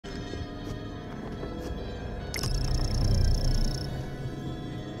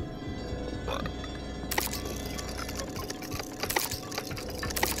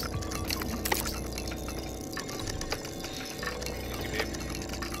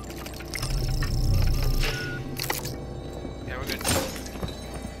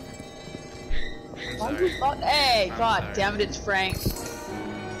sorry. Hey, I'm god sorry. damn it, it's Frank.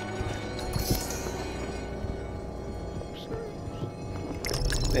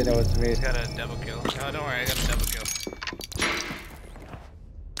 They know it's me. He's got a double kill. Oh, don't worry, I got a double kill.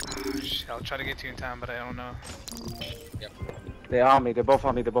 I'll try to get to you in time, but I don't know. Yep. They're on me. They're both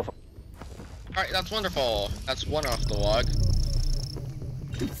on me. They're both. Alright, that's wonderful. That's one off the log.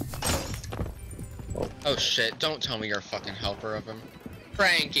 Oh shit, don't tell me you're a fucking helper of him.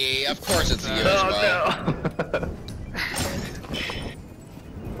 Frankie, of course it's you as well.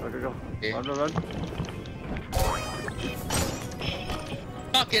 No. Go. Yeah. Run.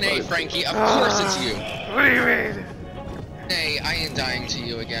 Fucking A, Frankie, of course it's you. What do you mean? Hey, I ain't dying to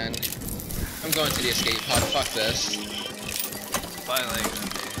you again. I'm going to the escape pod, fuck this. Finally.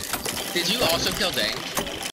 Did you also kill Dank?